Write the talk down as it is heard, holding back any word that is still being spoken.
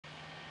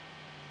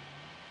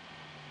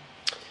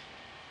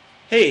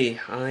Hey,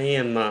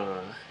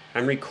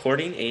 I'm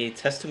recording a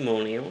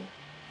testimonial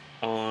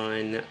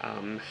on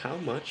how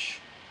much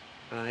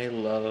I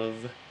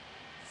love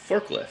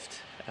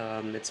Forklift.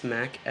 It's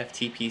Mac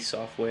FTP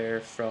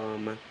software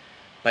from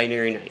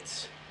Binary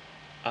Nights.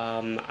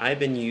 I've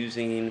been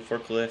using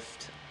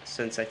Forklift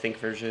since I think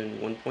version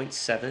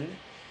 1.7,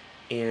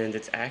 and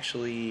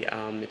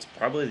it's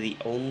probably the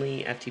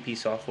only FTP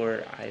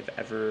software I've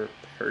ever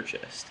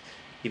purchased,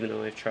 even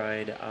though I've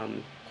tried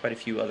quite a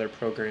few other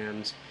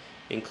programs,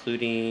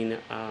 including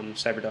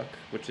CyberDuck,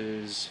 which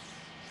is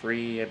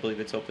free. I believe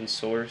it's open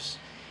source,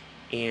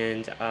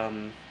 and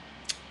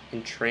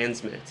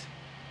Transmit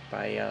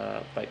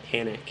by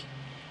Panic.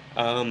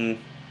 Um,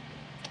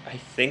 I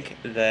think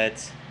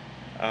that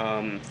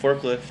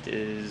Forklift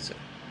is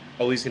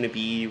always going to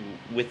be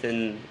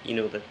within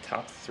the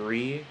top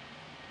three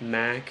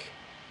Mac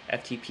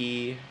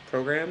FTP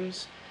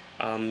programs,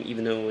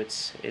 even though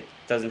it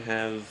doesn't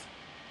have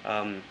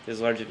as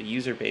large of a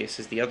user base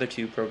as the other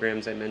two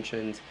programs I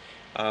mentioned.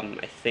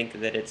 I think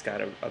that it's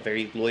got a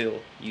very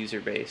loyal user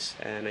base,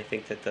 and I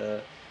think that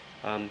the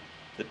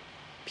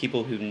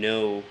people who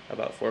know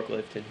about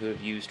Forklift and who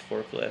have used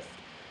Forklift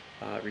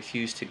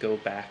refuse to go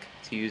back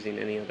to using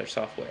any other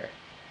software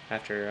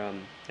after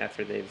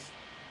they've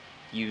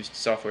used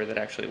software that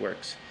actually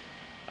works.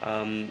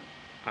 Um,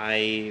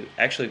 I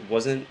actually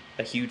wasn't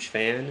a huge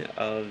fan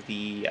of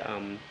the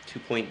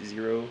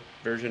 2.0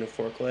 version of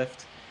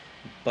Forklift,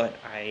 but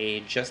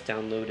I just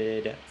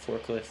downloaded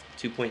Forklift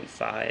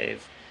 2.5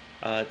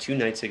 2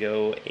 nights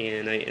ago,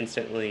 and I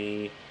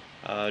instantly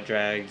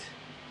dragged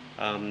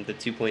the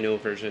 2.0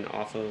 version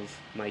off of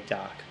my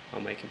dock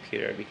on my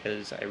computer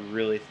because I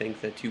really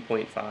think that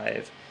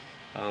 2.5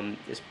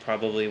 is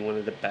probably one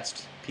of the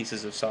best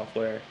pieces of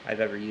software I've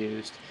ever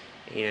used,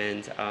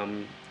 and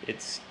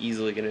it's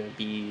easily going to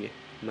be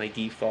my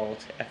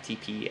default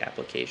FTP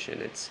application.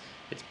 It's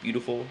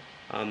beautiful.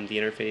 The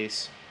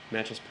interface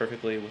matches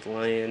perfectly with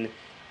Lion.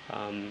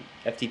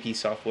 FTP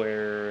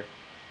software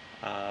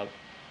uh,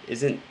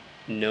 isn't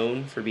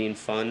known for being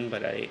fun,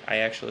 but I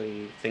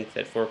actually think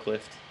that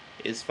Forklift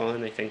is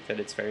fun. I think that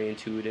it's very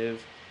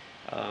intuitive.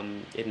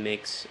 It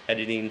makes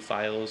editing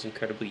files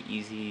incredibly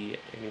easy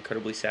and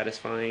incredibly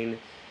satisfying.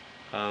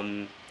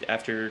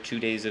 After 2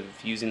 days of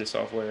using the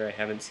software, I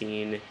haven't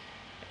seen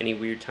any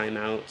weird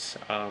timeouts.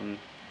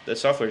 The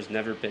software's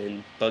never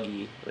been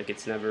buggy. Like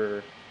it's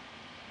never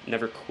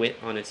quit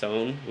on its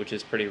own, which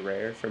is pretty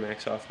rare for Mac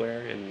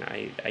software, and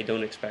I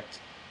don't expect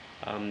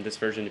this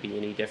version to be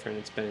any different.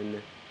 It's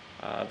been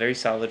very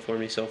solid for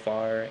me so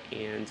far,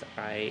 and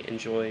I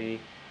enjoy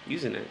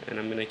using it, and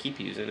I'm going to keep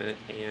using it,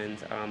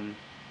 and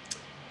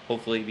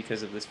hopefully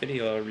because of this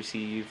video I'll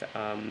receive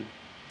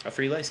a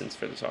free license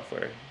for the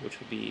software, which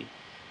would be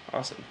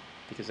awesome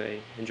because I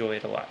enjoy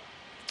it a lot.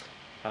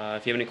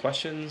 If you have any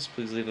questions,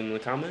 please leave them in the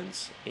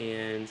comments,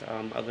 and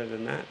other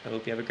than that, I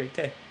hope you have a great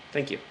day.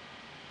 Thank you.